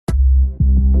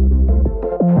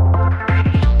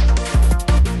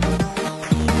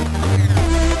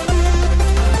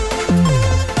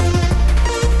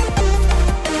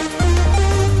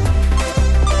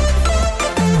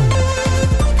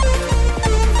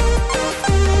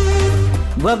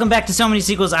Welcome back to So Many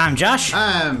Sequels. I'm Josh.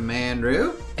 I'm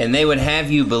Andrew. And they would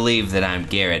have you believe that I'm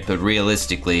Garrett, but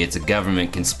realistically, it's a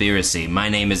government conspiracy. My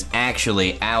name is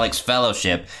actually Alex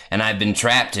Fellowship, and I've been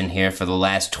trapped in here for the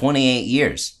last 28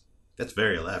 years. That's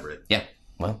very elaborate. Yeah,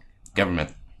 well,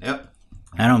 government. Yep.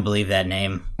 I don't believe that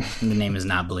name. The name is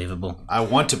not believable. I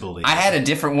want to believe. I had a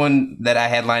different one that I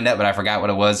had lined up, but I forgot what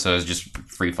it was, so it was just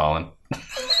free-falling.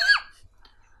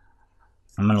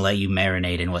 I'm going to let you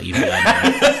marinate in what you've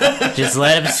done. Just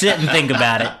let him sit and think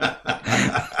about it.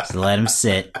 Just let him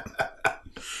sit.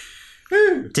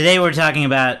 Today we're talking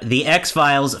about The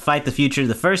X-Files Fight the Future,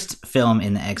 the first film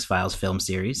in the X-Files film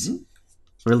series.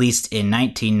 Released in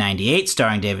 1998,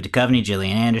 starring David Duchovny,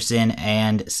 Gillian Anderson,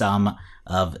 and some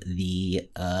of the,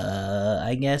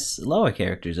 I guess, lower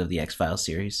characters of the X-Files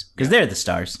series. Because they're the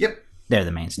stars. Yep. They're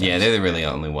the main stars. Yeah, they're the really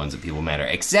only ones that people matter.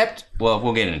 Except, well,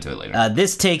 we'll get into it later.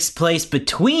 This takes place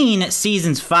between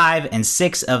seasons 5 and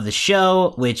 6 of the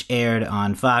show, which aired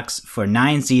on Fox for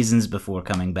 9 seasons before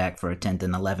coming back for a 10th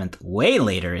and 11th way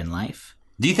later in life.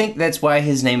 Do you think that's why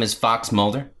his name is Fox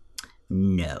Mulder?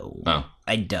 No. Oh.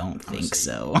 I don't think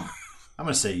so. I'm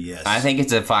going to say yes. I think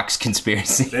it's a Fox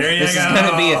conspiracy. There you This go. is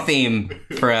going to be a theme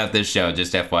throughout this show,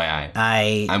 just FYI.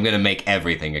 I'm I'm going to make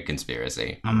everything a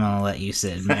conspiracy. going to let you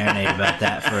sit and marinate about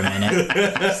that for a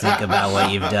minute. Think about what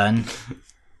you've done.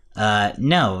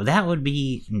 No, that would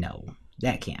be... No,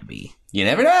 that can't be. You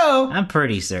never know. I'm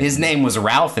pretty certain. His name was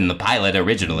Ralph in the pilot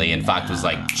originally, and Fox was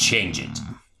like, change it.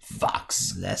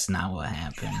 Fox. That's not what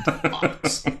happened.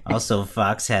 Also,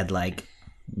 Fox had, like,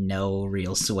 no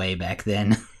real sway back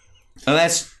then. Oh,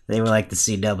 that's They were like the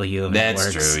CW of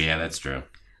networks. true. Yeah, that's true.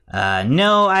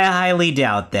 No, I highly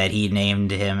doubt that he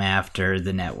named him after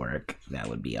the network. That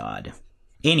would be odd.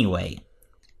 Anyway,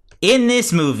 in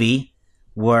this movie,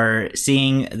 we're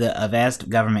seeing a vast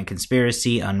government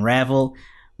conspiracy unravel.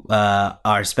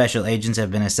 Our special agents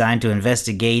have been assigned to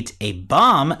investigate a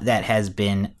bomb that has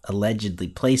been allegedly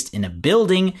placed in a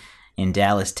building in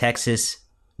Dallas, Texas.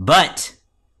 But,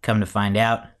 come to find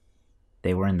out,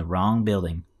 they were in the wrong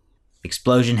building.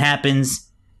 Explosion happens,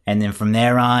 and then from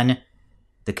there on,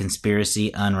 the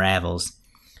conspiracy unravels.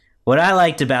 What I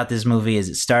liked about this movie is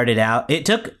it started out... It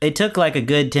took like a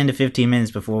good 10 to 15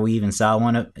 minutes before we even saw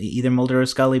one of either Mulder or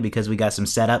Scully because we got some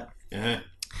setup. Uh-huh.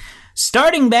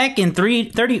 Starting back in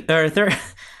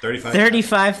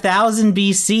 35,000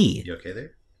 BC. You okay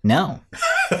there? No.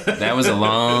 That was a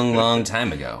long, long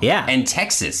time ago. Yeah. And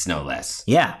Texas, no less.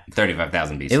 Yeah.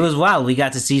 35,000 BC. It was wild. We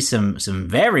got to see some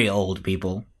very old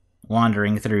people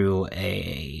wandering through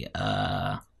a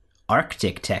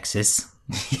Arctic Texas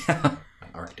An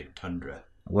Arctic tundra.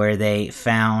 where they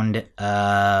found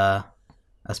a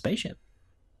spaceship.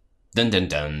 Dun, dun,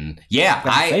 dun. Yeah,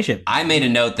 Got a spaceship. I made a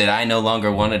note that I no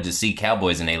longer wanted to see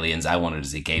cowboys and aliens. I wanted to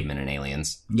see cavemen and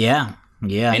aliens. Yeah.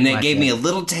 And they like gave it. me a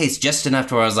little taste just enough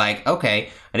to where I was like,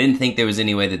 okay, I didn't think there was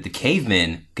any way that the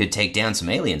cavemen could take down some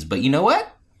aliens. But you know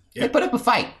what? They Yep. put up a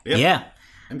fight. Yep. Yeah.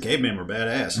 Them cavemen were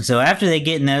badass. So after they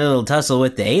get in that little tussle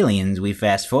with the aliens, we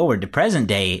fast forward to present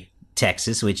day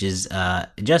Texas, which is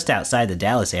just outside the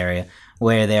Dallas area,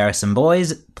 where there are some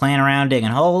boys playing around digging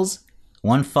holes.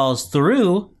 One falls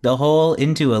through the hole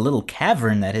into a little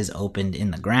cavern that has opened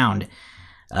in the ground,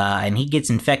 and he gets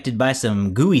infected by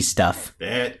some gooey stuff.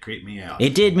 That creeped me out.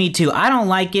 It did me too. I don't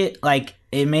like it. Like,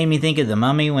 it made me think of the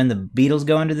Mummy when the beetles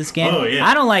go under the skin. Oh, yeah.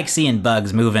 I don't like seeing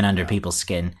bugs moving under people's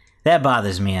skin. That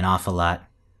bothers me an awful lot.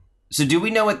 So do we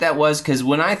know what that was? Because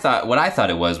what I thought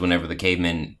it was whenever the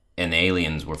cavemen and the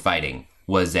aliens were fighting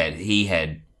was that he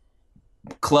had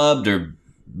clubbed or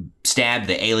stabbed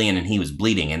the alien and he was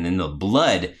bleeding, and then the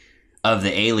blood of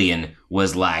the alien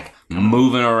was like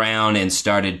moving around and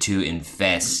started to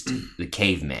infest the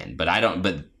cavemen. But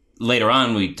later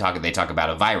on they talk about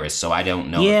a virus, so I don't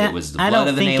know Yeah, if it was the I blood don't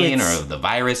of an think alien or it's- of the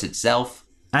virus itself.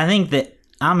 I think that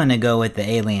I'm going to go with the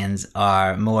aliens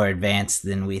are more advanced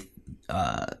than we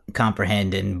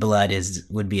comprehend, and blood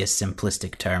would be a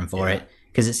simplistic term for it,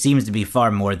 because it seems to be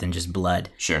far more than just blood.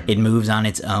 Sure. It moves on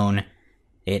its own.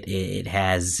 It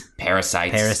has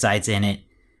Parasites. in it.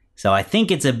 So I think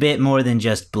it's a bit more than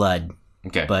just blood,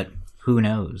 Okay. but who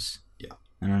knows? Yeah.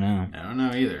 I don't know. I don't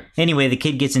know either. Anyway, the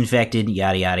kid gets infected,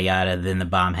 yada, yada, yada, then the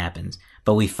bomb happens.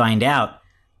 But we find out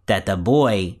that the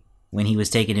boy, when he was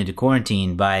taken into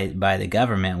quarantine by the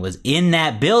government, was in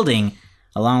that building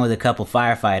along with a couple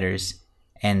firefighters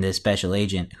and the special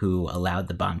agent who allowed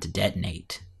the bomb to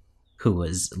detonate, who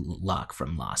was Locke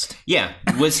from Lost. Yeah.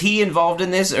 Was he involved in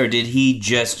this, or did he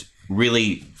just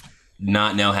really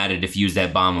not know how to defuse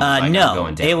that bomb? And was like, "I'm No,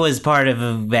 going down"? it was part of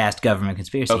a vast government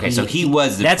conspiracy. Okay, so he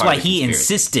was the That's part why of the he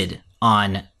conspiracy. insisted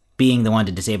on being the one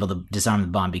to disarm the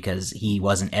bomb because he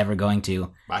wasn't ever going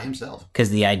to. By himself. Because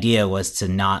the idea was to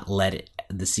not let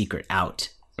the secret out.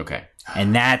 Okay.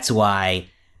 And that's why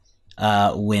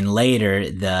when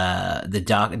later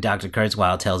Dr.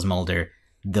 Kurzweil tells Mulder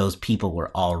those people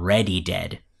were already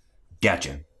dead.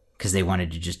 Gotcha. Because they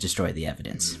wanted to just destroy the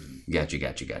evidence. Gotcha.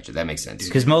 That makes sense.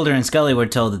 Because Mulder and Scully were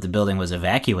told that the building was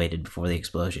evacuated before the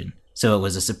explosion. So it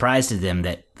was a surprise to them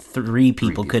that three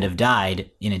people could have died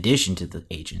in addition to the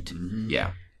agent. Mm-hmm.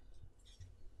 Yeah.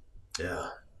 Yeah.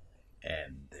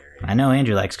 And there. I know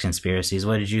Andrew likes conspiracies.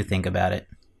 What did you think about it?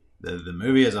 The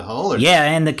movie as a whole? Or Yeah,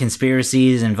 and the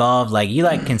conspiracies involved. Like, you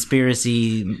like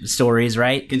conspiracy stories,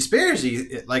 right?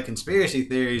 conspiracy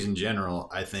theories in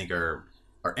general, I think are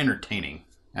entertaining.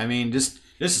 I mean, just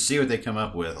to see what they come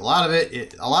up with. A lot of it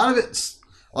is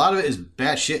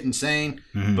batshit insane,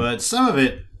 but some of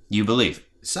it You believe.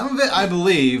 I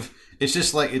believe. It's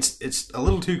just like it's a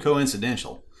little too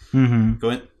coincidental. Mm-hmm.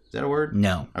 Is that a word?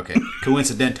 No. Okay,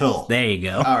 coincidental. There you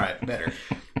go. All right, better.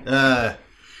 But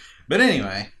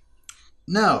anyway,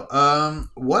 no.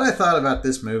 What I thought about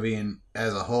this movie and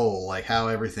as a whole, like how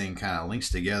everything kind of links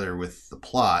together with the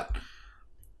plot,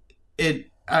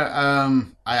 I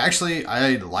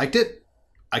liked it.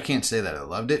 I can't say that I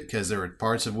loved it because there were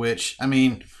parts of which that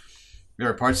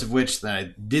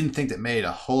I didn't think that made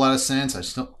a whole lot of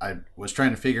sense. I was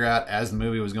trying to figure out as the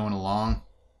movie was going along.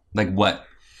 Like what?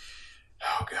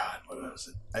 Oh God, what was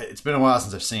it? It's been a while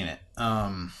since I've seen it.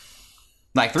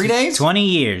 Like 3 days? 20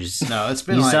 years. No, it's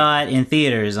been You like saw it in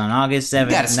theaters on August 7th,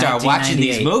 We gotta start watching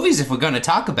these 1998. movies if we're gonna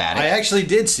talk about I it. actually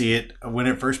did see it when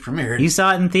it first premiered. You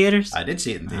saw it in theaters? I did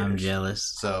see it in theaters. I'm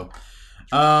jealous. So,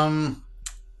 everything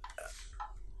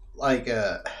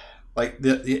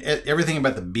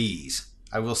about the bees.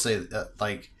 I will say that,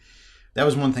 that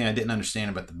was one thing I didn't understand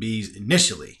about the bees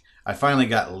initially. I finally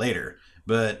got later,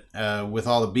 but with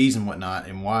all the bees and whatnot,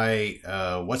 and why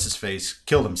what's his face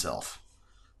killed himself,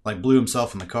 blew himself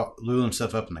up in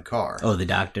the car. Oh, the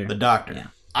doctor? The doctor. Yeah.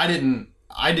 I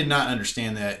did not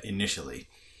understand that initially,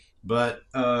 but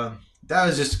that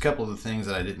was just a couple of the things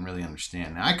that I didn't really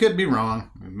understand. Now, I could be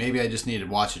wrong. Maybe I just needed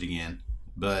to watch it again,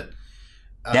 but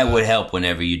That would help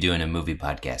whenever you're doing a movie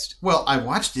podcast. well, I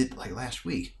watched it last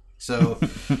week, so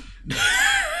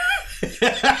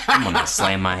I'm gonna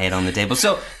slam my head on the table.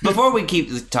 So before we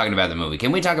keep talking about the movie,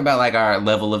 can we talk about our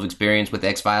level of experience with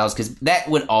X-Files? Because that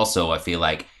would also, I feel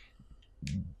like,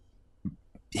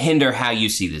 hinder how you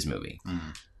see this movie.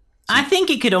 I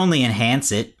think it could only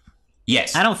enhance it.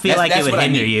 Yes. I don't feel like it would what I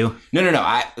hinder mean. you. No.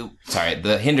 Sorry,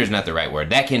 the hinder's not the right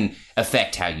word. That can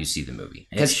affect how you see the movie.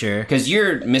 Sure. Because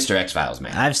you're Mr. X-Files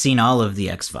man. I've seen all of the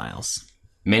X-Files.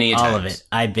 Many a times. All of it.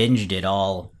 I binged it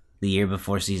all the year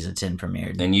before season 10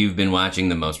 premiered. And you've been watching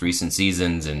the most recent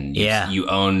seasons, and you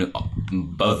own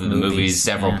both of the movies,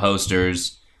 several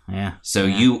posters. Yeah. So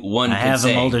yeah. one I could have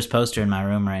say, a Mulder's poster in my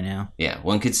room right now. Yeah,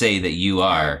 one could say that you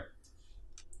are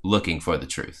looking for the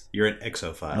truth. you're an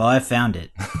exophile. Well, I found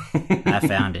it. I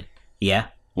found it. Yeah.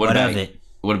 What about of it?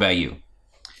 What about you?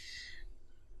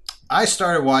 I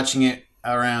started watching it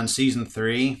around season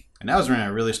 3, and that was when I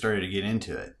really started to get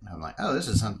into it. I'm like, oh,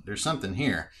 there's something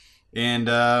here. And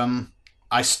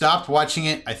I stopped watching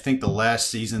it, I think, the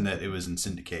last season that it was in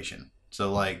syndication.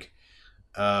 So,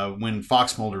 when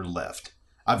Fox Mulder left.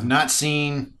 I've not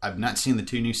seen the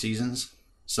 2 new seasons.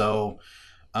 So,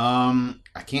 I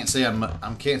can't say I'm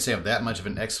that much of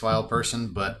an X-File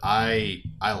person, but I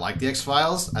like the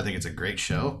X-Files. I think it's a great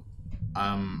show.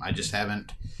 I just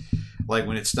haven't,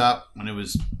 when it stopped, when it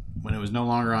was no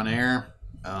longer on air.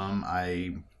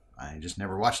 I just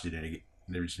never watched it again.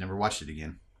 Never watched it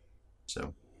again.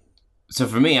 So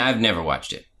for me, I've never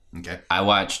watched it. okay. I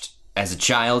watched as a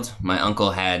child. My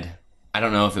uncle had, I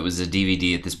don't know if it was a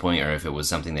DVD at this point or if it was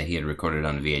something that he had recorded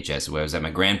on a VHS. Where I was at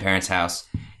my grandparents' house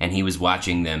and he was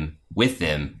watching them with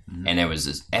them, and there was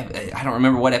this. I don't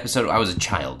remember what episode. I was a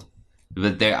child,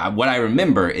 but what I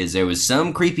remember is there was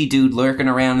some creepy dude lurking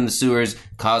around in the sewers,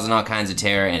 causing all kinds of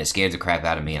terror, and it scared the crap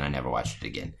out of me, and I never watched it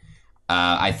again.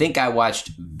 I think I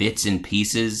watched bits and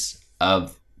pieces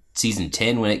of season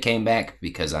 10 when it came back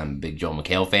because I'm a big Joel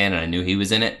McHale fan and I knew he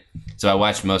was in it. So I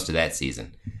watched most of that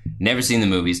season. Never seen the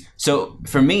movies. So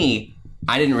for me,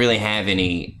 I didn't really have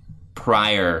any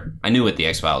prior... I knew what the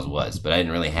X-Files was, but I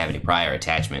didn't really have any prior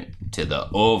attachment to the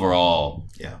overall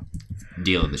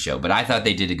deal of the show. But I thought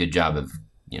they did a good job of,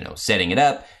 setting it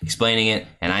up, explaining it,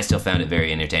 and I still found it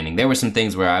very entertaining. There were some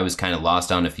things where I was kind of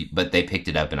lost on, but they picked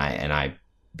it up and I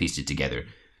pieced it together.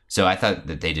 So I thought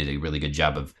that they did a really good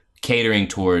job of catering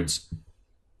towards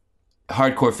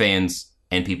hardcore fans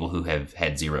and people who have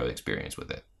had zero experience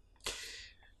with it.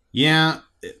 Yeah.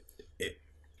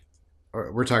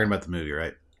 we're talking about the movie,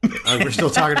 right? We're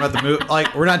still talking about the movie.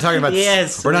 Like, we're not talking about.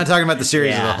 Yes. We're not talking about the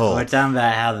series as a whole. We're talking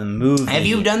about how the movie. Have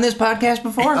you done this podcast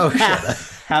before? Oh, shut up.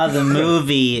 how the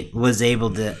movie was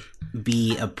able to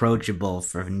be approachable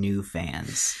for new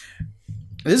fans.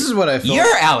 This is what I felt.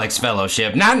 You're Alex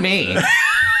Fellowship, not me.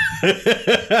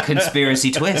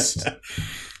 Conspiracy twist.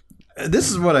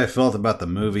 This is what I felt about the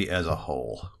movie as a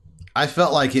whole. I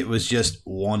felt like it was just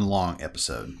one long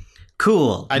episode.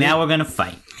 Cool. Now we're gonna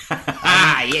fight.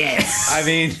 Ah, yes. I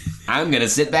mean, I'm going to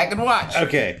sit back and watch.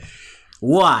 okay.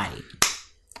 Why?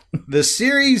 The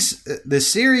series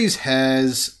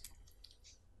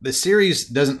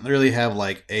doesn't really have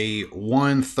like a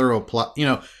one thorough plot. You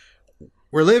know,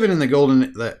 we're living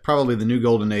in probably the new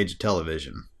golden age of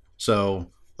television. So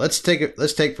let's take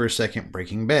for a second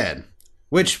Breaking Bad,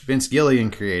 which Vince Gilligan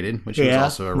created, which he was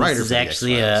also a writer. This is for the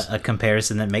actually X-Files. a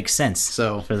comparison that makes sense.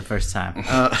 So for the first time.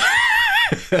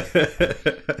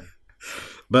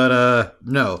 But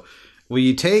no, when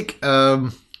you take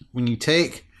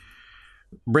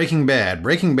Breaking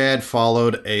Bad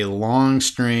followed a long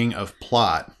string of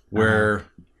plot where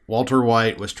Walter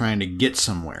White was trying to get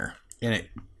somewhere, and it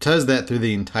does that through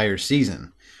the entire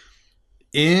season.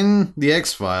 In the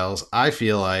X-Files, I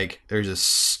feel like there's a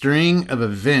string of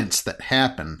events that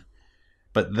happen,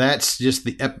 but that's just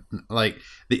the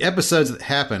episodes that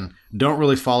happen don't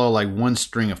really follow like one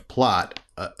string of plot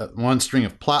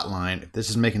line. If this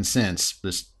is making sense, if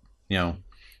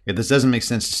this doesn't make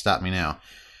sense, to stop me now.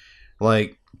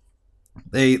 Like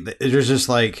there's just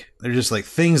like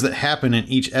things that happen in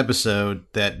each episode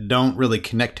that don't really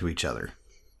connect to each other,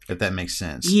 if that makes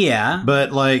sense. Yeah.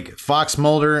 But like Fox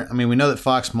Mulder, I mean, we know that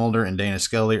Fox Mulder and Dana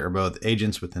Scully are both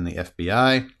agents within the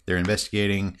FBI. They're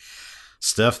investigating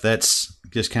stuff that's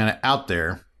just kind of out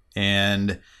there.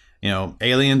 And,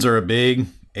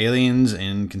 aliens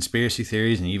and conspiracy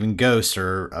theories and even ghosts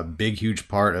are a big, huge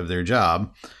part of their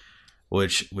job,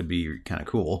 which would be kind of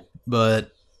cool.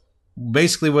 But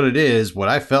basically what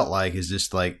I felt like is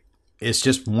just like, it's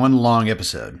just one long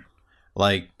episode.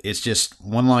 Like, it's just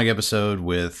one long episode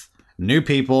with new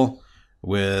people,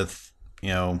 with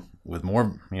more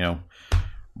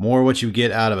what you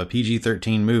get out of a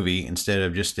PG-13 movie instead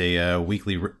of just a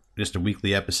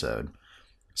weekly episode.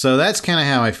 So that's kind of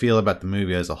how I feel about the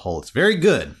movie as a whole. It's very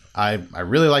good. I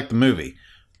really like the movie,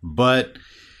 but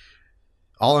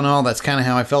all in all, that's kind of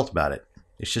how I felt about it.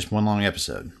 It's just one long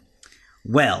episode.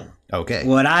 Well, okay.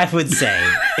 What I would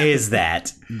say is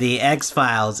that the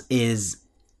X-Files is,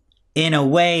 in a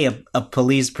way, a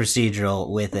police procedural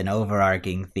with an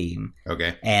overarching theme.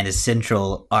 Okay. And a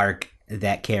central arc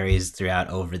that carries throughout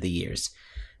over the years.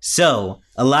 So,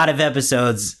 a lot of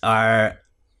episodes are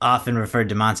often referred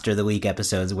to Monster of the Week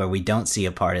episodes where we don't see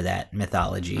a part of that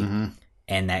mythology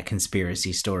and that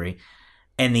conspiracy story.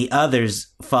 And the others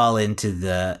fall into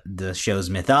the show's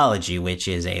mythology, which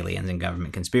is aliens and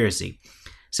government conspiracy.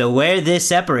 So where this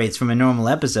separates from a normal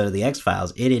episode of The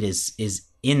X-Files, it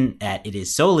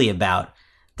is solely about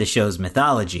the show's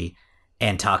mythology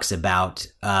and talks about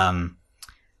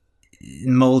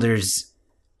Mulder's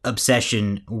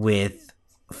obsession with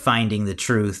finding the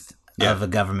truth of a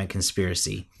government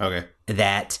conspiracy. Okay.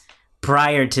 That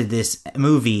prior to this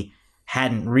movie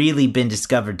hadn't really been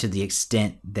discovered to the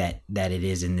extent that it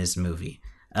is in this movie.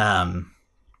 The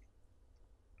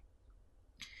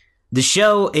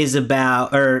show is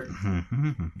about,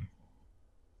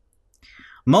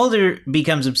 Mulder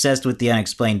becomes obsessed with the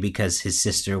unexplained because his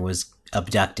sister was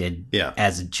abducted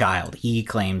as a child. He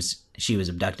claims she was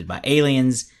abducted by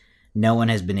aliens. No one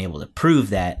has been able to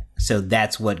prove that, so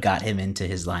that's what got him into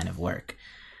his line of work.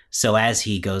 So as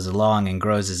he goes along and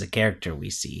grows as a character, we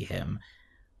see him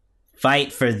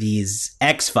fight for these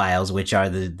X-Files, which are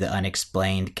the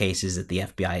unexplained cases that the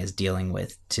FBI is dealing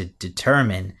with to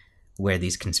determine where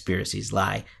these conspiracies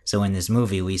lie. So in this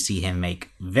movie, we see him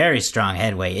make very strong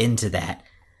headway into that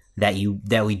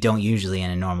we don't usually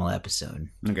in a normal episode.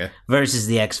 Okay. Versus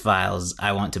the X-Files,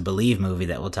 I Want to Believe movie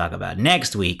that we'll talk about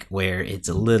next week, where it's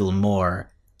a little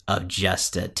more of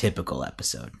just a typical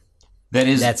episode.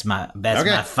 That's my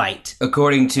fight.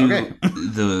 According to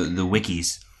the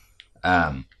wikis,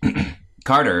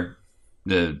 Carter,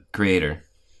 the creator,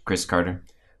 Chris Carter,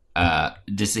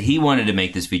 he wanted to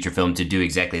make this feature film to do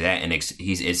exactly that, and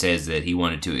it says that he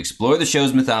wanted to explore the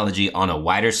show's mythology on a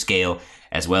wider scale,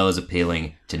 as well as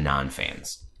appealing to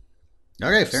non-fans.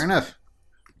 Okay, fair enough.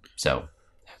 So,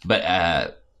 but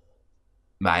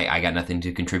I got nothing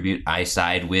to contribute. I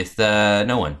side with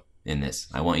no one in this.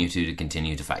 I want you two to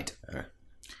continue to fight.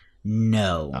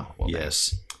 No. Oh, well,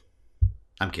 yes.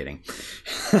 I'm kidding.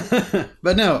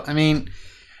 But no, I mean,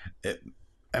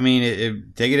 I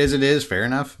mean, take it as it is. Fair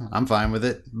enough. I'm fine with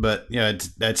it. But yeah,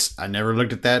 that's I never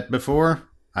looked at that before.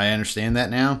 I understand that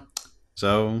now.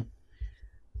 So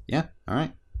yeah, all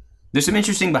right. There's some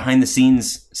interesting behind the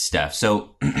scenes stuff.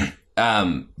 So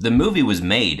the movie was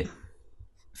made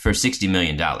for $60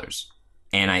 million.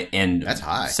 And That's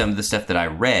high. Some of the stuff that I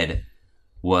read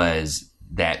was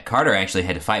that Carter actually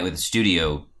had to fight with the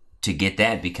studio to get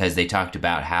that because they talked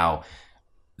about how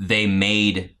they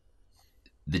made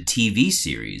the TV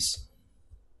series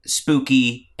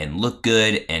spooky and look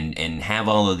good and have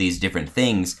all of these different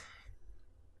things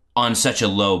on such a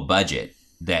low budget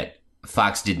that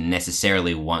Fox didn't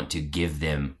necessarily want to give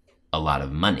them a lot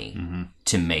of money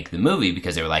to make the movie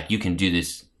because they were like, you can do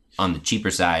this on the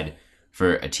cheaper side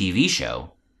for a TV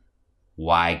show.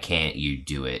 Why can't you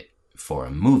do it for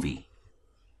a movie?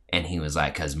 And he was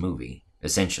like, 'cause movie,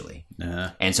 essentially.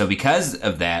 And so because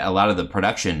of that, a lot of the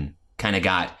production kind of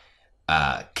got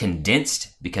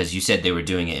condensed because you said they were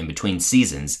doing it in between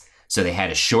seasons. So they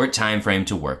had a short time frame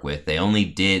to work with. They only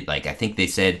did, I think they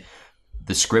said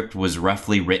the script was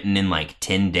roughly written in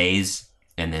 10 days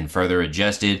and then further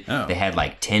adjusted. Oh. They had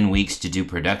 10 weeks to do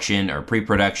production or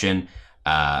pre-production.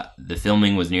 The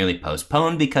filming was nearly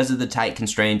postponed because of the tight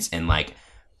constraints and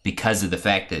because of the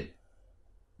fact that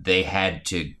they had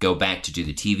to go back to do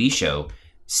the TV show.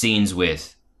 Scenes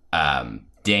with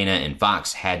Dana and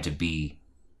Fox had to be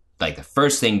the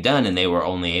first thing done, and they were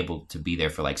only able to be there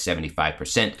for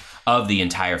 75% of the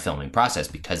entire filming process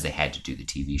because they had to do the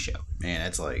TV show. Man,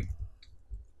 that's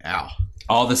ow.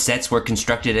 All the sets were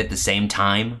constructed at the same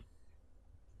time.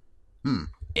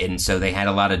 And so they had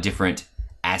a lot of different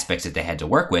aspects that they had to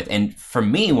work with. And for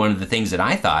me, one of the things that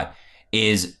I thought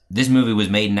is this movie was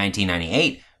made in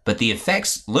 1998, but the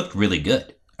effects looked really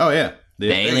good. Oh, yeah.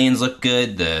 The aliens look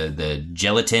good. The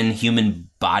gelatin human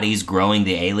bodies growing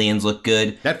the aliens look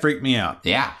good. That freaked me out.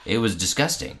 Yeah, it was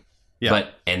disgusting. Yeah.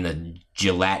 And the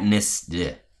gelatinous,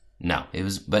 no,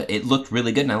 but it looked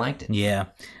really good and I liked it. Yeah.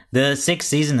 The 6th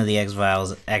season of The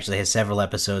X-Files actually has several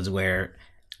episodes where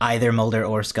either Mulder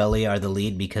or Scully are the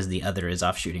lead because the other is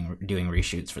off doing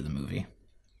reshoots for the movie.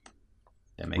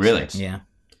 That makes Really? sense. Yeah.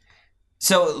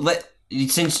 So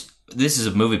since this is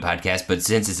a movie podcast, but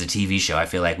since it's a TV show, I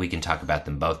feel like we can talk about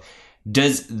them both.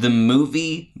 Does the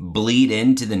movie bleed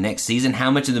into the next season? How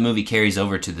much of the movie carries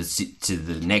over to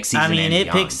the next season? I mean,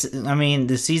 and beyond?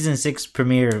 the season 6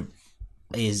 premiere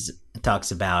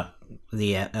talks about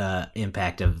the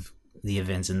impact of the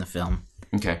events in the film.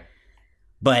 Okay.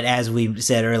 But as we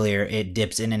said earlier, it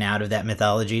dips in and out of that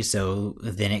mythology, so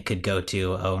then it could go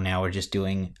to, now we're just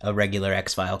doing a regular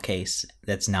X-File case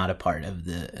that's not a part of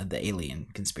the alien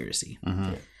conspiracy.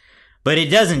 Mm-hmm. But it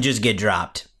doesn't just get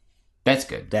dropped. That's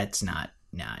good. It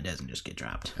doesn't just get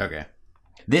dropped. Okay.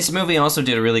 This movie also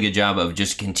did a really good job of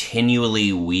just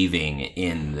continually weaving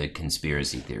in the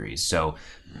conspiracy theories. So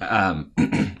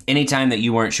anytime that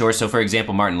you weren't sure, so for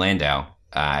example, Martin Landau,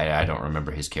 I don't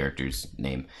remember his character's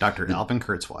name. Dr. Alvin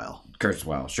Kurzweil.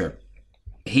 Kurzweil, sure.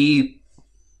 He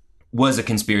was a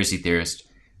conspiracy theorist,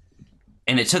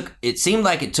 and it seemed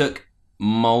like it took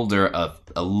Mulder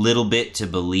a little bit to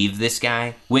believe this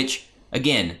guy, which,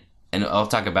 again, and I'll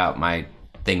talk about my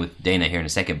thing with Dana here in a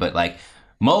second, but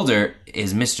Mulder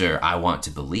is Mr. I want to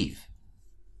believe.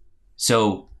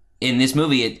 So in this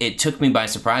movie, it took me by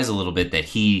surprise a little bit that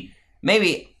he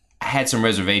maybe had some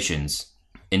reservations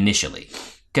initially.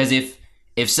 Because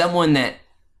if someone that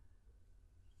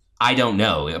I don't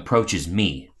know approaches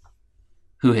me,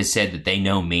 who has said that they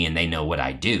know me and they know what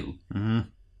I do,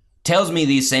 tells me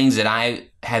these things that I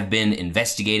have been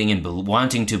investigating and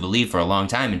wanting to believe for a long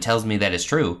time and tells me that it's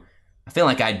true, I feel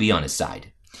like I'd be on his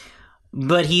side.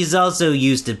 But he's also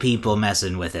used to people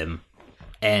messing with him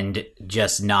and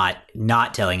just not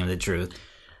telling him the truth.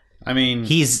 I mean,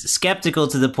 he's skeptical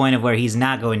to the point of where he's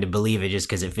not going to believe it just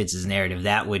because it fits his narrative.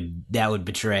 That would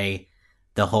betray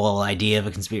the whole idea of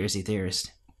a conspiracy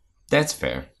theorist. That's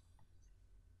fair.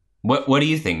 What do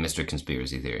you think, Mr.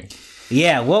 Conspiracy Theory?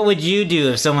 Yeah, what would you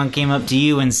do if someone came up to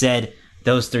you and said,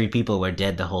 those 3 people were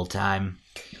dead the whole time,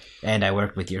 and I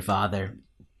worked with your father?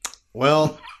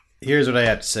 Well, here's what I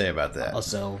have to say about that.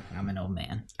 Also, I'm an old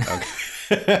man.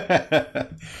 Okay.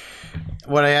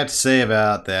 What I have to say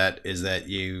about that is that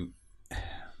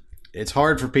it's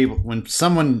hard for people when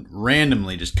someone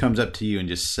randomly just comes up to you and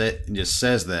just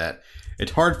says that.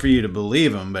 It's hard for you to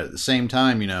believe them, but at the same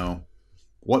time,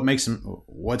 what makes them?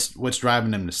 What's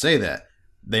driving them to say that?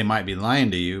 They might be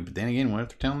lying to you, but then again, what if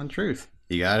they're telling the truth?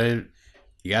 You gotta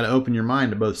open your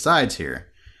mind to both sides here.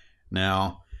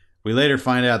 Now, we later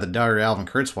find out that Dr. Alvin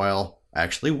Kurzweil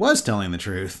actually was telling the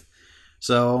truth.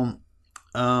 So,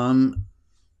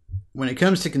 when it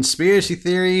comes to conspiracy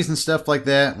theories and stuff like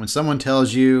that, when someone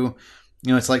tells you,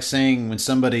 it's like saying when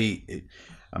somebody,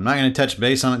 I'm not going to touch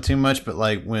base on it too much, but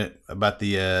like about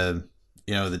the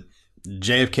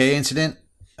JFK incident,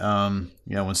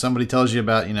 when somebody tells you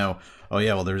about, oh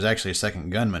yeah, well, there's actually a second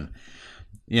gunman,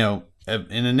 and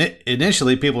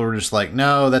initially people were just like,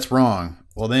 no, that's wrong.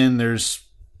 Then there's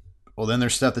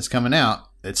stuff that's coming out.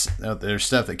 There's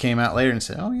stuff that came out later and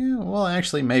said, oh yeah, well,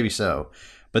 actually maybe so.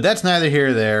 But that's neither here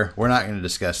or there. We're not going to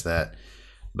discuss that.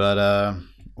 But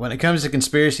when it comes to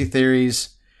conspiracy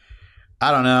theories,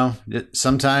 I don't know.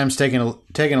 Sometimes taking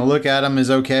a look at them is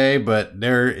okay, but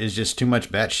there is just too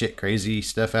much batshit crazy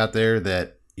stuff out there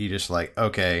that you just like,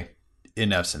 okay,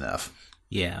 enough's enough.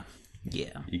 Yeah.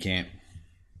 You can't.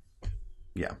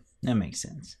 Yeah. That makes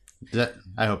sense.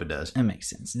 I hope it does. That makes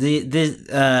sense.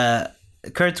 The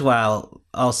Kurzweil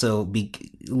also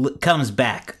comes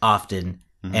back often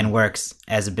and works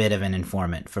as a bit of an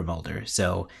informant for Mulder.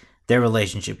 So their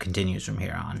relationship continues from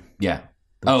here on. Yeah.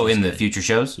 In the future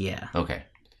shows? Yeah. Okay.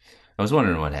 I was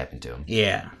wondering what happened to him.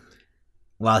 Yeah.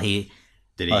 While he's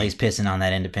pissing on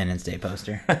that Independence Day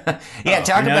poster. Yeah,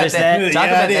 talk about that. Talk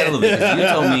about that a little bit. 'Cause you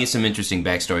told me some interesting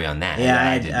backstory on that.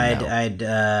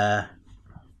 Yeah,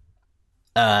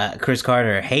 Chris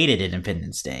Carter hated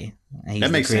Independence Day. He's that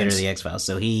makes the creator sense. of the X-Files,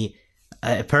 so he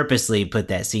purposely put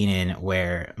that scene in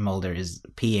where Mulder is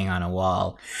peeing on a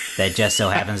wall that just so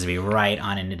happens to be right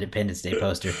on an Independence Day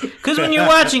poster. Because when you're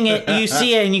watching it, you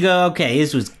see it and you go, okay,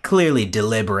 this was clearly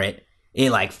deliberate. It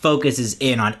like focuses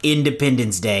in on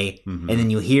Independence Day, and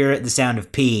then you hear the sound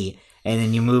of pee, and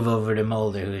then you move over to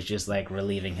Mulder, who's just like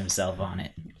relieving himself on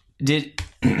it.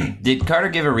 Did Carter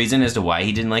give a reason as to why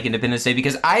he didn't like Independence Day?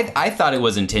 Because I thought it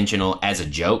was intentional as a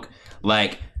joke.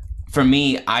 Like, for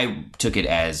me, I took it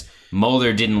as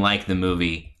Mulder didn't like the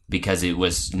movie because it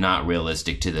was not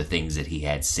realistic to the things that he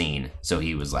had seen. So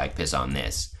he was like, piss on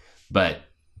this. But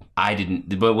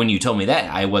when you told me that,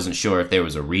 I wasn't sure if there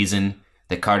was a reason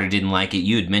that Carter didn't like it.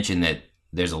 You had mentioned that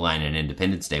there's a line in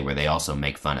Independence Day where they also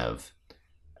make fun of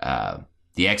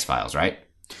the X-Files, right?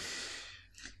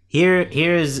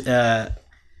 Here's a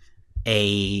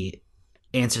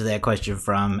answer to that question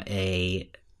from a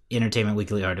Entertainment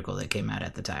Weekly article that came out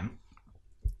at the time.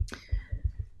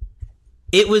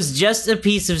 It was just a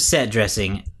piece of set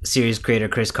dressing, series creator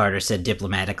Chris Carter said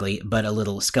diplomatically, but a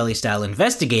little Scully-style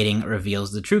investigating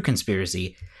reveals the true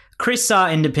conspiracy. Chris saw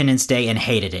Independence Day and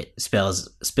hated it,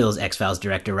 spills X-Files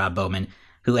director Rob Bowman,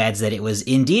 who adds that it was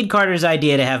indeed Carter's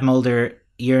idea to have Mulder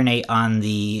urinate on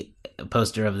the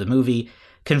poster of the movie.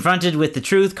 Confronted with the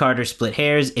truth, Carter split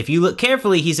hairs. If you look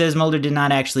carefully, he says Mulder did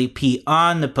not actually pee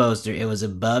on the poster. It was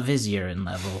above his urine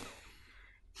level.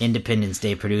 Independence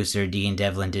Day producer Dean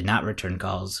Devlin did not return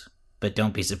calls, but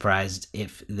don't be surprised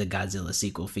if the Godzilla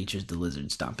sequel features the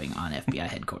lizard stomping on FBI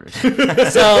headquarters.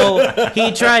 So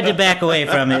he tried to back away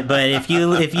from it, but if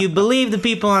you believe the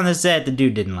people on the set, the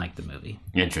dude didn't like the movie.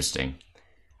 Interesting.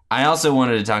 I also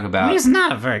wanted to talk about... It's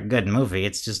not a very good movie.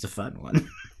 It's just a fun one.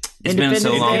 It's been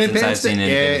so long since I've seen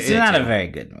Independence Day. It's not a very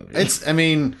good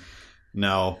movie.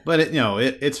 No, but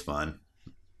it's fun.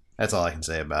 That's all I can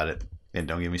say about it. And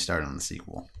don't get me started on the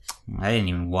sequel. I didn't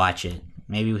even watch it.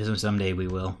 Maybe someday we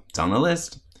will. It's on the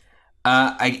list.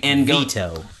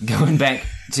 Veto. Going back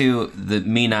to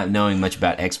me not knowing much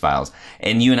about X-Files,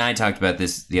 and you and I talked about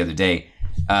this the other day.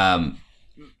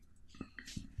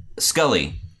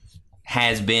 Scully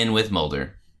has been with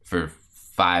Mulder for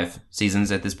 5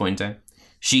 seasons at this point in time.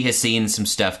 She has seen some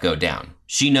stuff go down.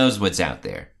 She knows what's out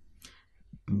there.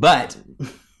 But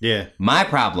my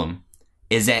problem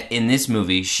is that in this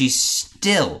movie, she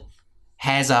still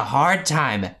has a hard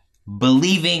time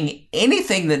believing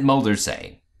anything that Mulder's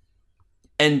saying.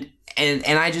 And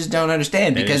I just don't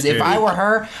understand, because if I were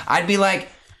her, I'd be like,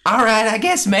 all right, I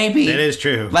guess maybe. That is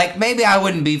true. Like, maybe I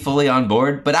wouldn't be fully on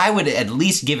board, but I would at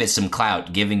least give it some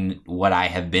clout, given what I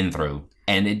have been through.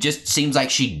 And it just seems like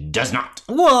she does not.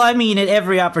 Well, I mean, at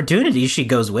every opportunity, she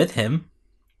goes with him.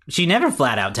 She never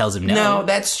flat out tells him no. No,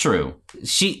 that's true.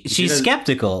 She's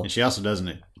skeptical. And she also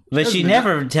doesn't. But she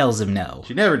never tells him no.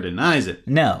 She never denies it.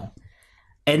 No.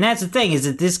 And that's the thing, is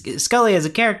that this Scully as a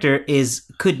character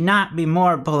could not be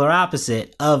more polar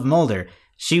opposite of Mulder.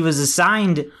 She was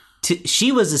assigned to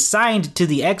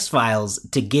the X-Files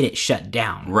to get it shut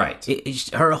down. Right.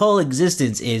 Her whole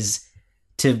existence is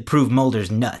to prove Mulder's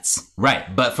nuts.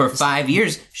 Right. But for 5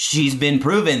 years, she's been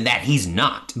proven that he's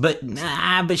not. But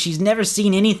she's never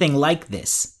seen anything like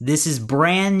this. This is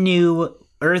brand new,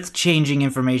 earth-changing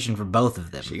information for both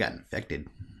of them. She got infected.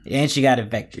 And she got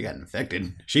infected.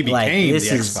 She became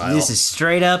the X-File. This is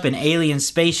straight up an alien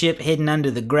spaceship hidden under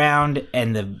the ground,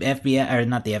 and the FBI, or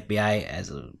not the FBI,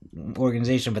 as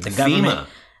organization, but the government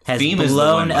has FEMA's the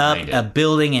blown one up behind it. a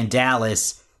building in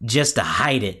Dallas just to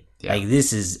hide it. Yeah. Like,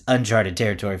 this is uncharted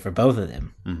territory for both of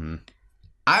them. Mm-hmm.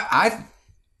 I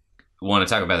want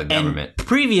to talk about the government. And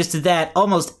previous to that,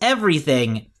 almost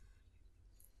everything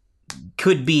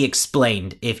could be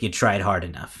explained if you tried hard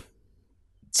enough.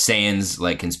 Sans,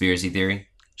 like, conspiracy theory?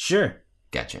 Sure.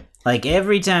 Gotcha. Like,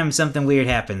 every time something weird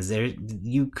happens,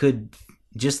 you could,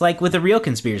 just like with a real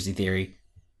conspiracy theory,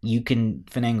 you can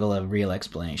finagle a real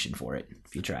explanation for it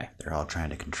if you try. They're all trying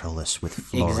to control us with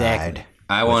fluoride. Exactly.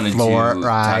 I wanted to talk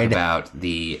fluoride. about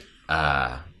the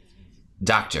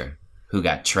doctor who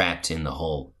got trapped in the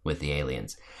hole with the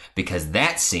aliens. Because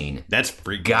that scene That's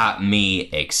freaky. got me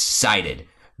excited.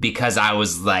 Because I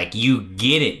was like, you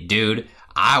get it, dude.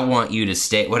 I want you to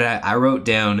stay. I wrote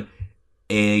down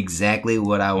exactly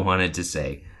what I wanted to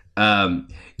say.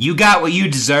 You got what you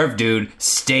deserve, dude.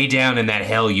 Stay down in that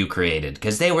hell you created.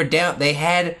 Because they were down. They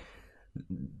had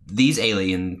these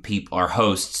alien people, or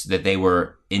hosts, that they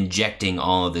were injecting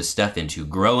all of this stuff into,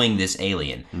 growing this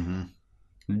alien. Mm-hmm.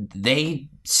 They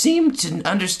seemed to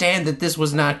understand that this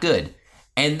was not good.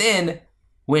 And then,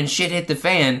 when shit hit the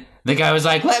fan, the guy was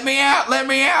like, let me out, let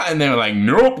me out. And they were like,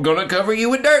 nope, gonna cover you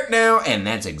with dirt now. And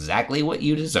that's exactly what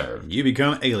you deserve. You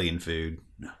become alien food.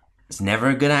 It's never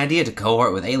a good idea to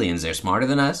cohort with aliens. They're smarter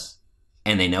than us,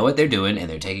 and they know what they're doing, and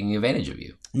they're taking advantage of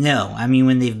you. No, I mean,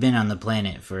 when they've been on the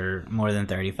planet for more than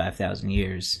 35,000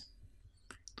 years,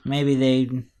 maybe they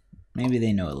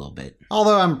know a little bit.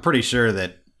 Although I'm pretty sure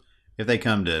that if they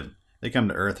come to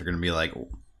Earth, they're going to be like,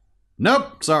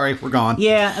 nope, sorry, we're gone.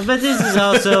 Yeah, but this is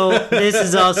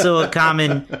also a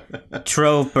common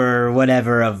trope or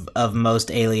whatever of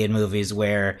most alien movies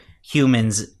where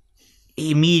humans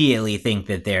immediately think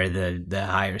that they're the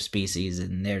higher species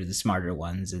and they're the smarter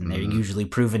ones, and they're usually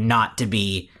proven not to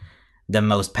be the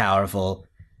most powerful.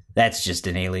 That's just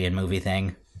an alien movie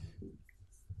thing.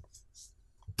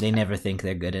 They never think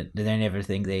they never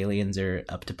think the aliens are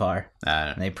up to par.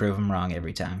 They prove them wrong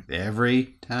every time.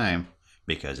 Every time.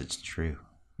 Because it's true.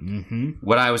 Mm-hmm.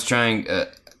 What I was trying,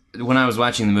 when I was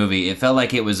watching the movie, it felt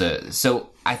like it was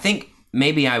so I think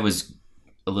maybe I was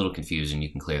a little confused, and you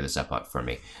can clear this up for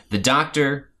me. The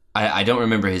doctor, I don't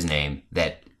remember his name,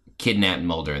 that kidnapped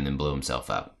Mulder and then blew himself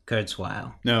up.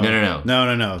 Kurzweil. No.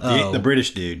 No. The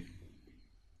British dude.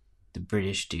 The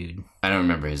British dude. I don't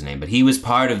remember his name, but he was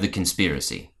part of the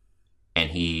conspiracy.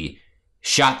 And he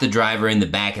shot the driver in the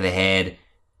back of the head,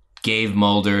 gave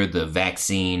Mulder the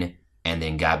vaccine, and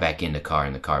then got back in the car,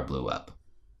 and the car blew up.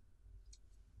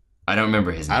 I don't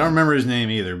remember his name. I don't remember his name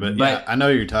either, but yeah, I know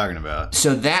who you're talking about.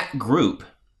 So that group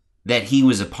that he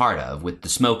was a part of, with the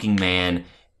smoking man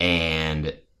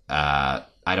and I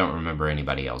don't remember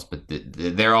anybody else, but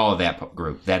they're all that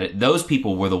group. Those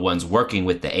people were the ones working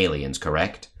with the aliens,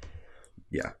 correct?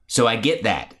 Yeah. So I get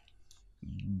that.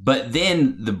 But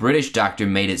then the British doctor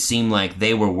made it seem like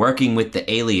they were working with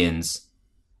the aliens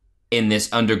in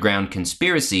this underground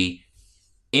conspiracy,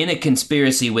 in a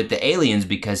conspiracy with the aliens,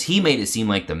 because he made it seem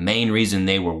like the main reason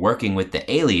they were working with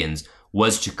the aliens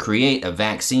was to create a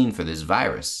vaccine for this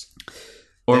virus.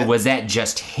 Or was that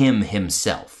just him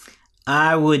himself?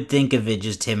 I would think of it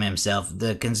just him himself.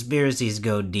 The conspiracies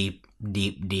go deep.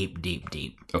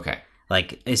 Okay.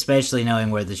 Like, especially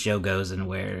knowing where the show goes and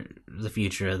where the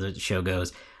future of the show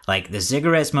goes. Like, the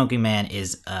cigarette smoking man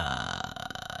is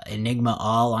enigma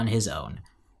all on his own,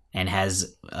 and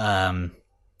has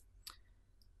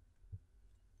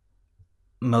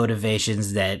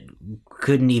motivations that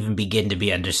couldn't even begin to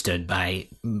be understood by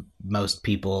most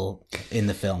people in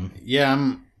the film.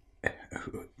 Yeah,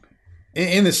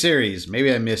 in the series.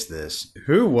 Maybe I missed this.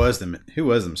 Who was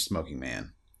the smoking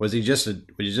man? Was he just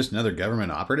another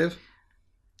government operative?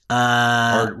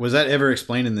 Or was that ever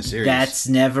explained in the series? That's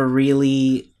never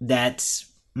really. That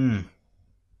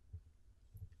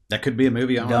could be a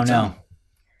movie on don't its know. own.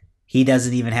 He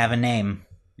doesn't even have a name.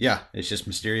 Yeah, it's just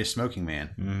Mysterious Smoking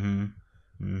Man.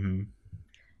 Mm-hmm.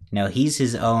 No, he's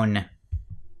his own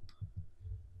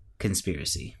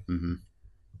conspiracy. Mm-hmm.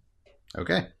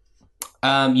 Okay.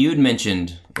 You had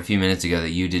mentioned a few minutes ago that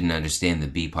you didn't understand the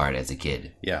B part as a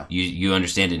kid. Yeah. You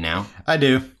understand it now? I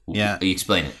do. Yeah.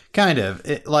 Explain it. Kind of.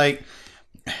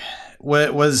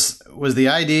 What was the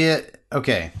idea?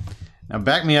 Okay. Now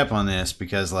back me up on this,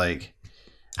 because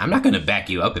I'm not going to back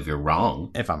you up if you're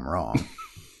wrong. if I'm wrong.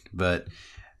 But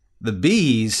the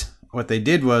bees, what they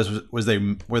did were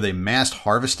they mass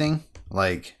harvesting,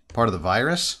 like part of the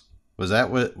virus? Was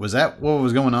that what was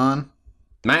going on?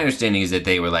 My understanding is that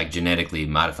they were genetically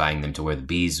modifying them to where the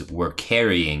bees were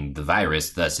carrying the virus.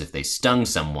 Thus, if they stung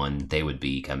someone, they would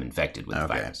become infected with the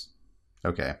virus.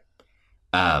 Okay.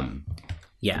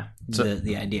 Yeah, So-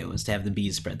 the idea was to have the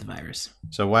bees spread the virus.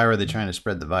 So why were they trying to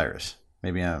spread the virus?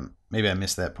 Maybe I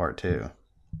missed that part too.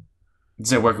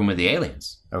 They're working with the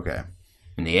aliens. Okay.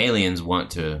 And the aliens want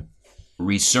to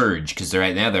resurge because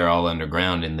right now they're all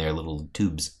underground in their little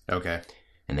tubes. Okay.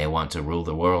 And they want to rule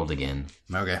the world again.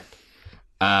 Okay.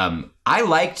 I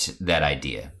liked that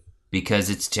idea because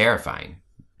it's terrifying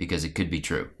because it could be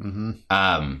true.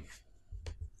 Mm-hmm.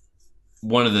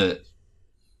 One of the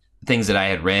things that I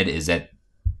had read is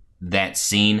that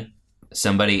scene,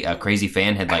 a crazy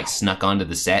fan had like snuck onto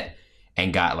the set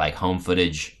and got like home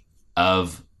footage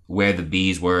of where the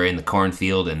bees were in the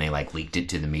cornfield and they like leaked it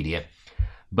to the media.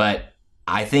 But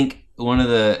I think one of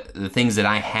the things that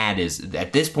I had is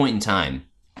at this point in time,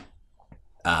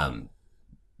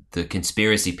 the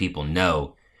conspiracy people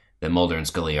know that Mulder and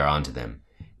Scully are onto them.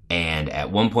 And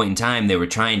at one point in time, they were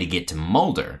trying to get to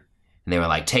Mulder. And they were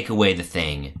like, take away the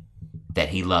thing that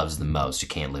he loves the most, you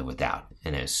can't live without.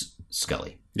 And it was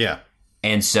Scully. Yeah.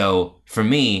 And so for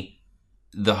me,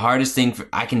 the hardest thing,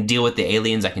 I can deal with the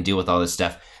aliens, I can deal with all this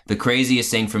stuff. The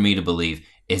craziest thing for me to believe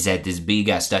is that this bee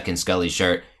got stuck in Scully's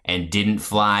shirt and didn't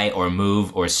fly or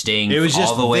move or sting It was all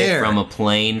just the way there. from a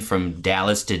plane from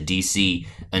Dallas to DC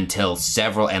until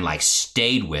and like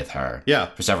stayed with her Yeah.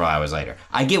 for several hours later.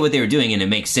 I get what they were doing and it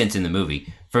makes sense in the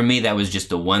movie. For me, that was just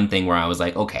the one thing where I was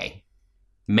like, okay,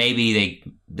 maybe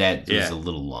that was Yeah. a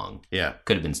little long. Yeah.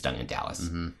 Could have been stung in Dallas.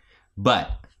 Mm-hmm. But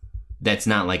that's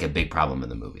not like a big problem in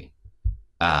the movie.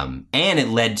 And it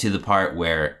led to the part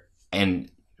where, and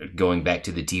going back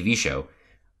to the TV show,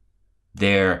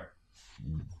 they're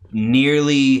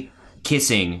nearly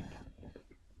kissing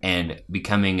and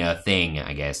becoming a thing,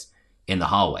 I guess, in the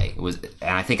hallway. It was, and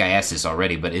I think I asked this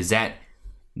already, but is that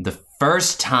the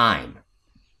first time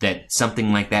that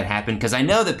something like that happened? Because I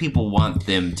know that people want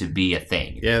them to be a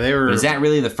thing. Yeah, they were. But is that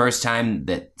really the first time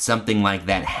that something like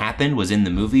that happened, was in the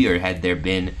movie, or had there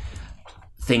been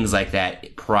things like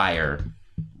that prior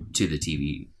to the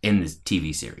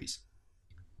TV series?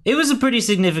 It was a pretty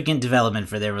significant development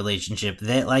for their relationship.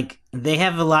 They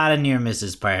have a lot of near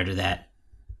misses prior to that.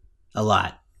 A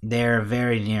lot. They're a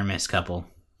very near miss couple.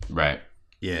 Right.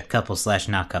 Yeah. Couple /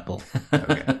 not couple.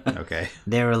 Okay. Okay.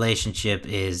 Their relationship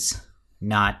is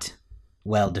not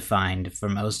well defined for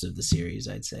most of the series,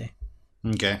 I'd say.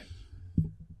 Okay.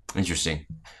 Interesting.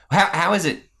 How is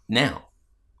it now?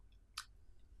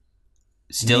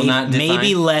 Still not defined?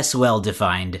 Maybe less well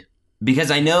defined. Because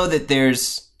I know that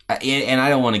there's, and I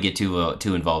don't want to get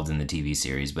too involved in the TV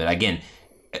series, but again,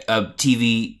 a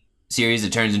TV series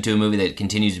that turns into a movie that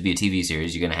continues to be a TV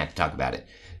series, you're going to have to talk about it.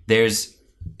 There's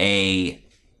a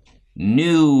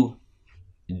new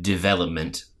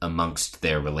development amongst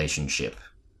their relationship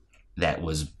that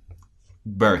was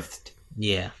birthed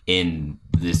Yeah. in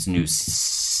this new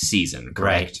season,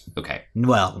 correct? Right. Okay.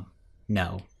 Well,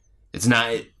 no. It's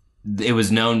not, it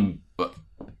was known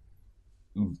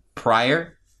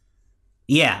prior?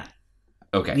 Yeah.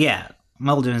 Okay. Yeah.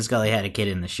 Mulder and Scully had a kid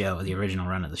in the show, the original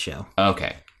run of the show.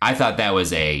 Okay. I thought that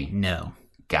was a No.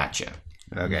 gotcha.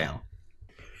 Okay. No.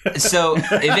 So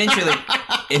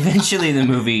eventually the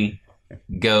movie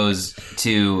goes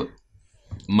to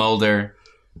Mulder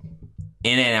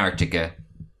in Antarctica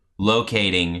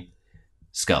locating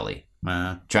Scully,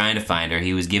 trying to find her.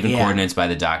 He was given Yeah. coordinates by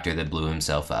the doctor that blew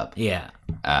himself up Yeah.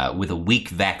 with a weak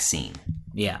vaccine.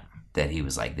 Yeah. That he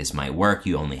was like, this might work.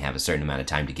 You only have a certain amount of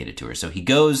time to get it to her. So he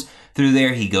goes through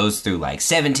there. He goes through like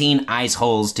 17 ice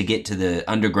holes to get to the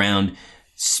underground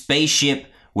spaceship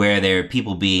where there are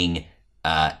people being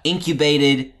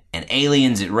incubated and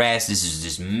aliens at rest. This is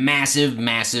this massive,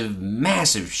 massive,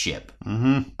 massive ship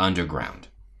underground.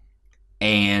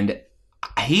 And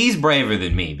he's braver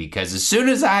than me because as soon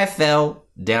as I fell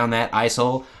down that ice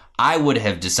hole, I would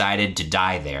have decided to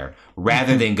die there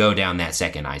rather than go down that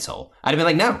second ice hole. I'd have been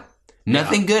like, no.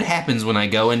 Nothing good happens when I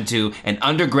go into an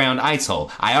underground ice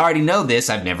hole. I already know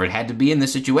this. I've never had to be in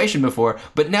this situation before,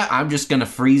 but now I'm just going to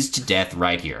freeze to death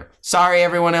right here. Sorry,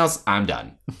 everyone else. I'm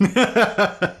done.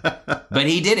 But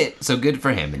he did it, so good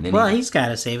for him. And then Well, he's got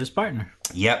to save his partner.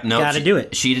 yep, no, gotta do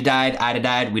it. She'd have died. I'd have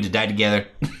died. We'd have died together.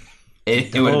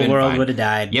 It The would have whole been world fine. would have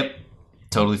died. Yep,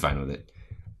 totally fine with it.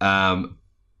 And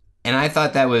I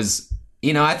thought that was,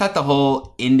 I thought the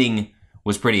whole ending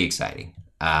was pretty exciting.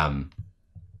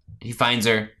 He finds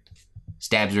her,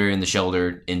 stabs her in the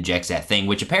shoulder, injects that thing,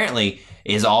 which apparently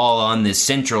is all on this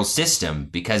central system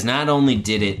because not only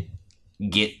did it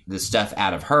get the stuff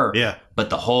out of her, Yeah. but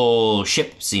the whole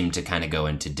ship seemed to kind of go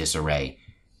into disarray.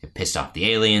 It pissed off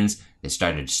the aliens. They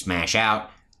started to smash out.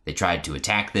 They tried to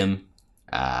attack them.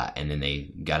 And then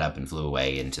they got up and flew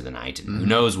away into the night. And who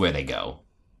knows where they go.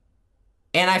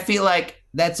 And I feel like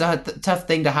that's a tough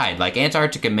thing to hide. Like,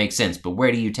 Antarctica makes sense, but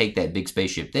where do you take that big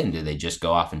spaceship then? Do they just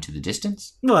go off into the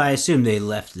distance? Well, I assume they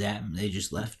left them. They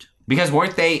just left. Because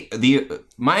weren't they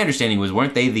my understanding was,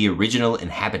 weren't they the original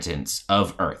inhabitants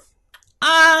of Earth?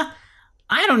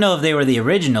 I don't know if they were the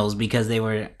originals because they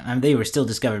were still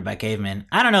discovered by cavemen.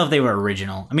 I don't know if they were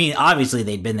original. I mean, obviously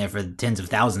they'd been there for tens of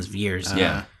thousands of years.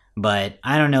 Yeah. But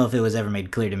I don't know if it was ever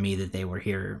made clear to me that they were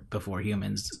here before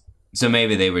humans. So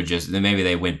maybe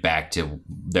they went back to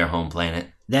their home planet.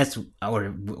 That's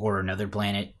or another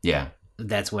planet. Yeah.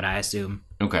 That's what I assume.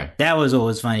 Okay. That was what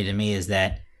was funny to me, is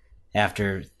that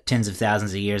after tens of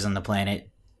thousands of years on the planet,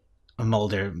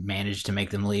 Mulder managed to make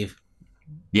them leave.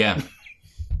 Yeah.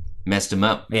 Messed him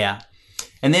up. Yeah.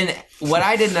 And then what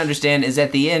I didn't understand is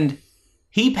at the end,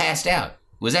 he passed out.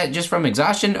 Was that just from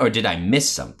exhaustion, or did I miss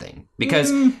something?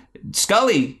 Because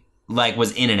Scully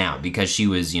was in and out because she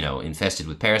was, infested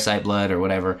with parasite blood or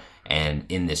whatever, and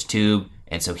in this tube.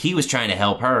 And so he was trying to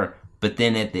help her. But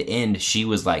then at the end, she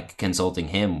was consulting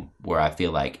him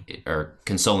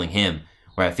consoling him,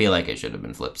 where I feel like it should have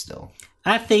been flipped still.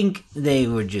 I think they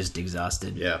were just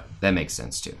exhausted. Yeah. That makes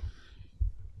sense too.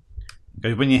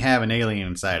 Because when you have an alien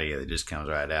inside of you that just comes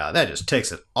right out, that just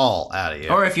takes it all out of you.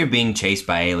 Or if you're being chased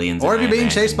by aliens. Or if you're being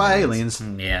chased by aliens.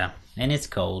 Yeah. And it's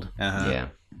cold. Uh-huh. Yeah.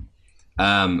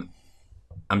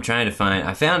 I'm trying to find.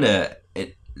 I found I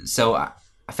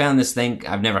found this thing.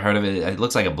 I've never heard of it. It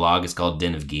looks like a blog. It's called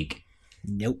Den of Geek.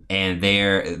 Nope. And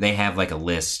they have a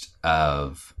list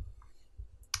of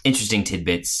interesting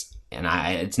tidbits, and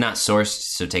it's not sourced,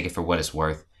 so take it for what it's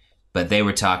worth. But they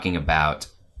were talking about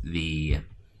the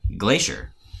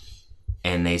glacier,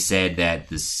 and they said that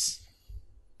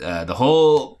the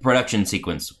whole production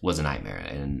sequence was a nightmare,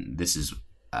 and this is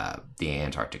the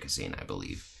Antarctica scene, I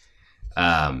believe.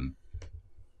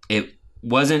 It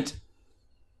wasn't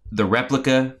the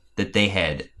replica that they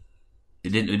had.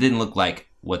 It didn't look like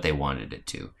what they wanted it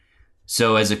to.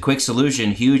 So as a quick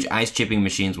solution, huge ice chipping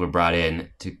machines were brought in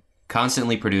to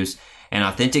constantly produce an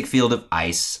authentic field of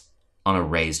ice on a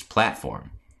raised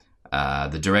platform.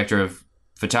 The director of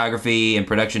photography and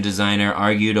production designer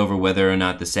argued over whether or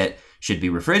not the set should be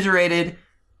refrigerated.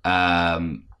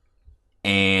 And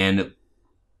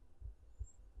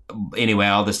anyway,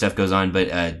 all this stuff goes on,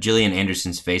 but Gillian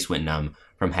Anderson's face went numb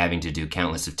from having to do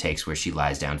countless of takes where she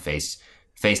lies down face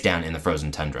down in the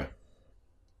frozen tundra.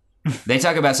 They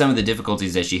talk about some of the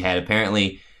difficulties that she had.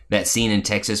 Apparently, that scene in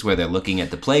Texas where they're looking at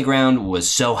the playground was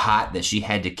so hot that she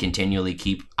had to continually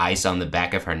keep ice on the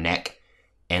back of her neck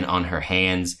and on her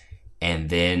hands.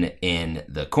 And then in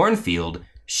the cornfield,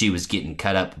 she was getting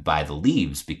cut up by the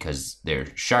leaves because they're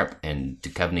sharp, and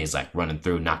Duchovny is running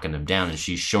through, knocking them down, and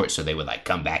she's short, so they would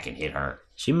come back and hit her.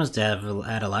 She must have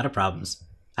had a lot of problems.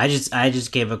 I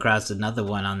just came across another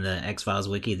one on the X-Files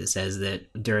wiki that says that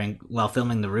while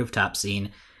filming the rooftop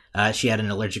scene, she had an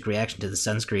allergic reaction to the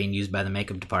sunscreen used by the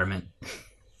makeup department.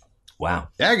 Wow.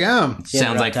 Daggum.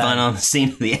 Sounds like fun on the scene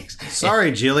of the X.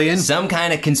 Sorry, Jillian. Some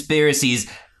kind of conspiracies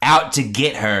out to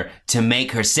get her, to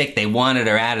make her sick. They wanted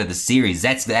her out of the series.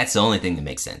 That's the only thing that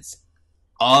makes sense.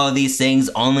 All of these things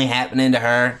only happening to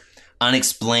her,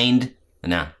 unexplained.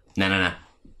 No.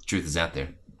 Truth is out there.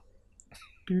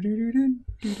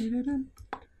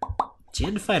 She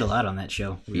had to fight a lot on that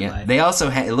show. Yeah. They also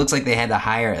it looks like they had to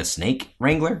hire a snake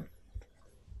wrangler.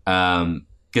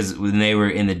 Because when they were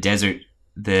in the desert,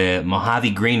 the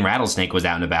Mojave green rattlesnake was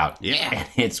out and about. Yeah. And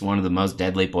it's one of the most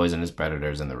deadly poisonous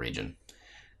predators in the region.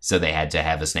 So they had to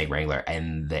have a snake wrangler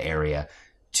in the area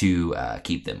to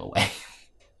keep them away.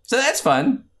 So that's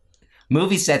fun.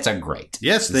 Movie sets are great.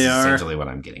 Yes, This they is are. essentially what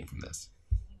I'm getting from this.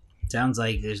 Sounds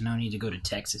like there's no need to go to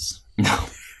Texas. No.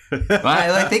 Well,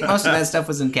 I think most of that stuff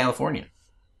was in California.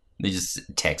 They just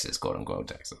Texas, quote unquote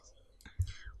Texas.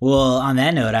 Well, on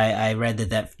that note, I read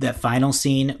that final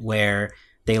scene where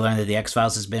they learned that the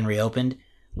X-Files has been reopened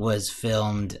was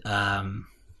filmed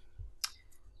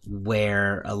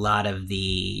where a lot of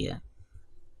the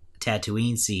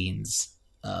Tatooine scenes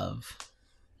of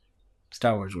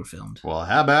Star Wars were filmed. Well,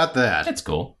 how about that? That's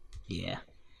cool. Yeah.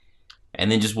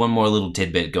 And then just one more little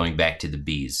tidbit going back to the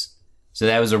bees. So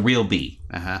that was a real bee.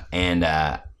 Uh-huh.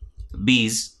 And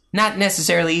bees, not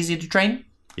necessarily easy to train.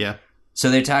 Yeah. So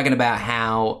they're talking about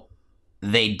how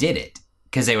they did it.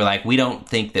 Because they were like, we don't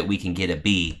think that we can get a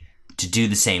bee to do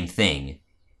the same thing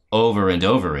over and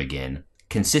over again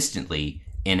consistently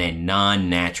in a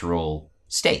non-natural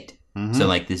state. Mm-hmm. So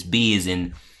this bee is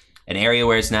in an area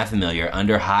where it's not familiar,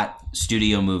 under hot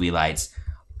studio movie lights,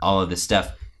 all of this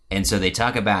stuff. And so they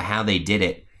talk about how they did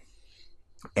it.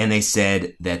 And they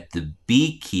said that the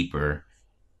beekeeper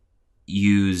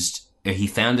he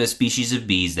found a species of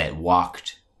bees that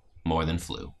walked more than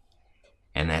flew.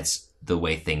 And that's the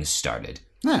way things started.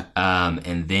 Yeah.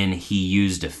 And then he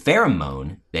used a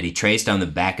pheromone that he traced on the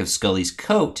back of Scully's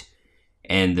coat,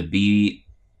 and the bee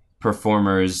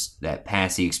performers that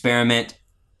passed the experiment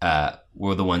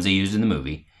were the ones they used in the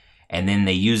movie. And then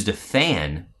they used a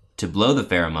fan to blow the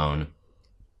pheromone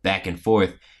back and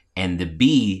forth, and the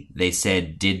bee, they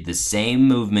said, did the same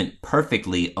movement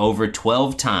perfectly over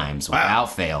 12 times without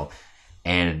fail.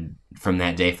 And from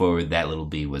that day forward, that little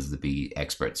bee was the bee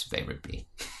expert's favorite bee.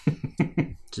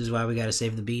 Which is why we got to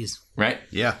save the bees. Right?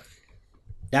 Yeah.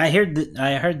 I heard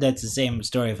that's the same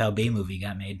story of how Bee Movie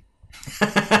got made.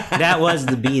 That was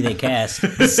the bee they cast.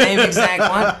 The same exact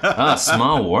one? Oh,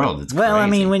 small world. It's Well, I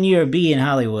crazy. mean, when you're a bee in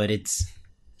Hollywood,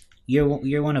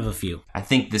 you're one of a few. I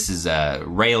think this is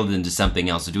railed into something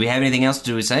else. Do we have anything else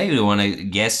to say? Do we want to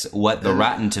guess what the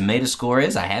Rotten Tomato score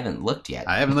is? I haven't looked yet.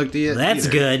 I haven't looked at it. That's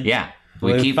either. good. Yeah.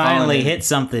 We finally falling in. hit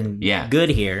something Yeah. good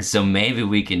here. So maybe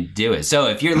we can do it. So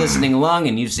if you're listening along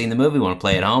and you've seen the movie, want to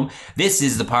play at home, this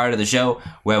is the part of the show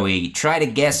where we try to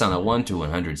guess on a 1 to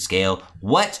 100 scale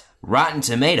what Rotten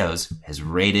Tomatoes has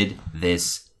rated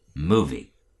this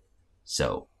movie.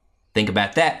 So think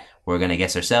about that. We're going to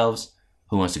guess ourselves.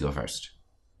 Who wants to go first?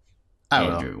 I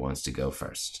will. Andrew wants to go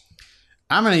first.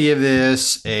 I'm going to give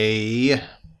this a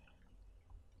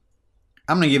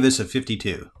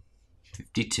 52.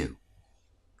 52.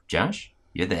 Josh,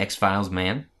 you're the X-Files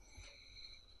man.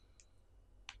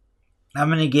 I'm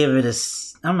gonna give it a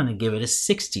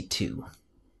 62.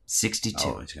 62.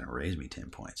 Oh, it's going to raise me 10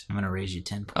 points. I'm gonna raise you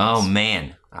 10 points. Oh,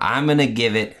 man. I'm going to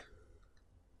give it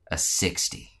a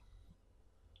 60.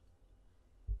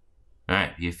 All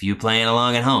right, if you playing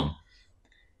along at home,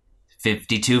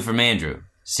 52 from Andrew,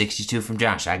 62 from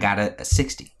Josh. I got a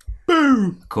 60.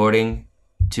 Boom! According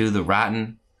to the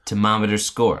Rotten Tomato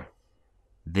score,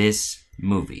 this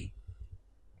movie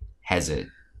has a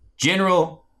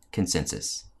general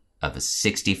consensus of a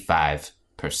 65%.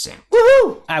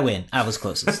 Woohoo! I win. I was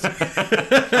closest.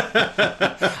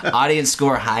 Audience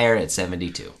score higher at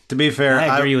 72. To be fair,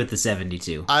 I agree with the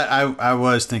 72. I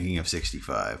was thinking of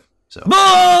 65. So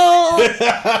Bull!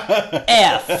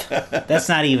 F. That's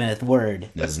not even a word.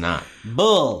 Does not.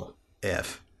 Bull.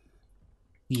 F.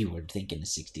 You were thinking of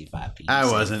 65. You I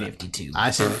said wasn't. 52.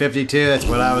 I said 52. That's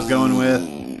what I was going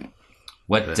with.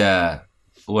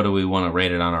 What do we want to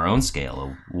rate it on our own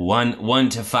scale? One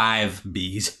to 5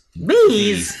 Bees.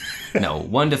 Bees. No,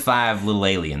 1 to 5 little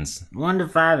aliens. 1 to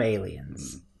 5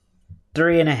 aliens.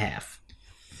 3.5.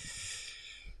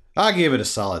 I'll give it a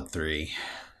solid 3.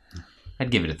 I'd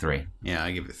give it a 3. Yeah,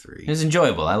 I give it a 3. It was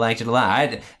enjoyable. I liked it a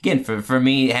lot. Again, for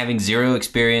me having zero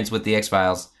experience with the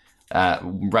X-Files,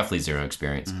 roughly zero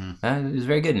experience, it was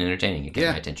very good and entertaining. It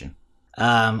kept my attention.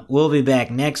 We'll be back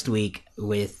next week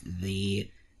with the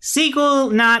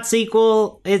sequel, not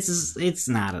sequel. It's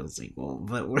not a sequel,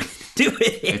 but we're doing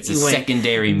it anyway. It's a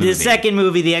secondary movie. The second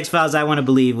movie, The X-Files I Want to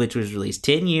Believe, which was released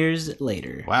 10 years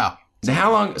later. Wow. So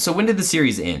how long? So when did the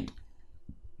series end?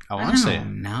 I want to say.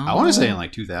 don't know. I want to say in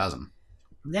like 2000.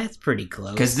 That's pretty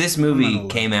close. Because this I'm movie gonna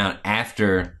look. came out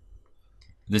after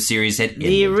the series had ended.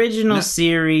 The original No.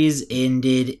 series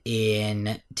ended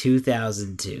in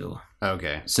 2002.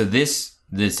 Okay. So this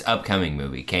upcoming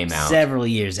movie came out Several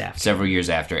years after. several years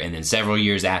after, and then several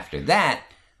years after that,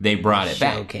 they brought it Show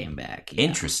back. came back. Yeah.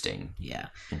 Interesting. Yeah.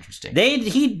 Interesting.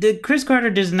 Chris Carter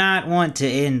does not want to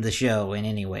end the show in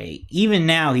any way. Even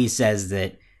now, he says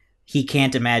that he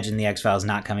can't imagine the X-Files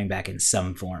not coming back in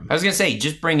some form. I was gonna say,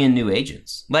 just bring in new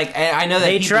agents. Like I know that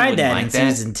They people tried wouldn't that like in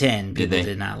that. season 10. People they?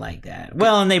 did not like that.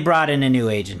 Well, and they brought in a new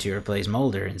agent to replace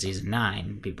Mulder in season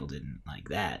 9. People didn't like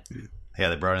that. Yeah,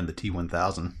 they brought in the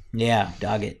T-1000. Yeah,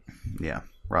 dog it. Yeah,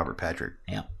 Robert Patrick.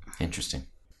 Yeah. Interesting.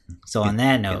 So on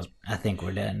that note, I think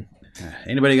we're done.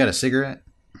 Anybody got a cigarette?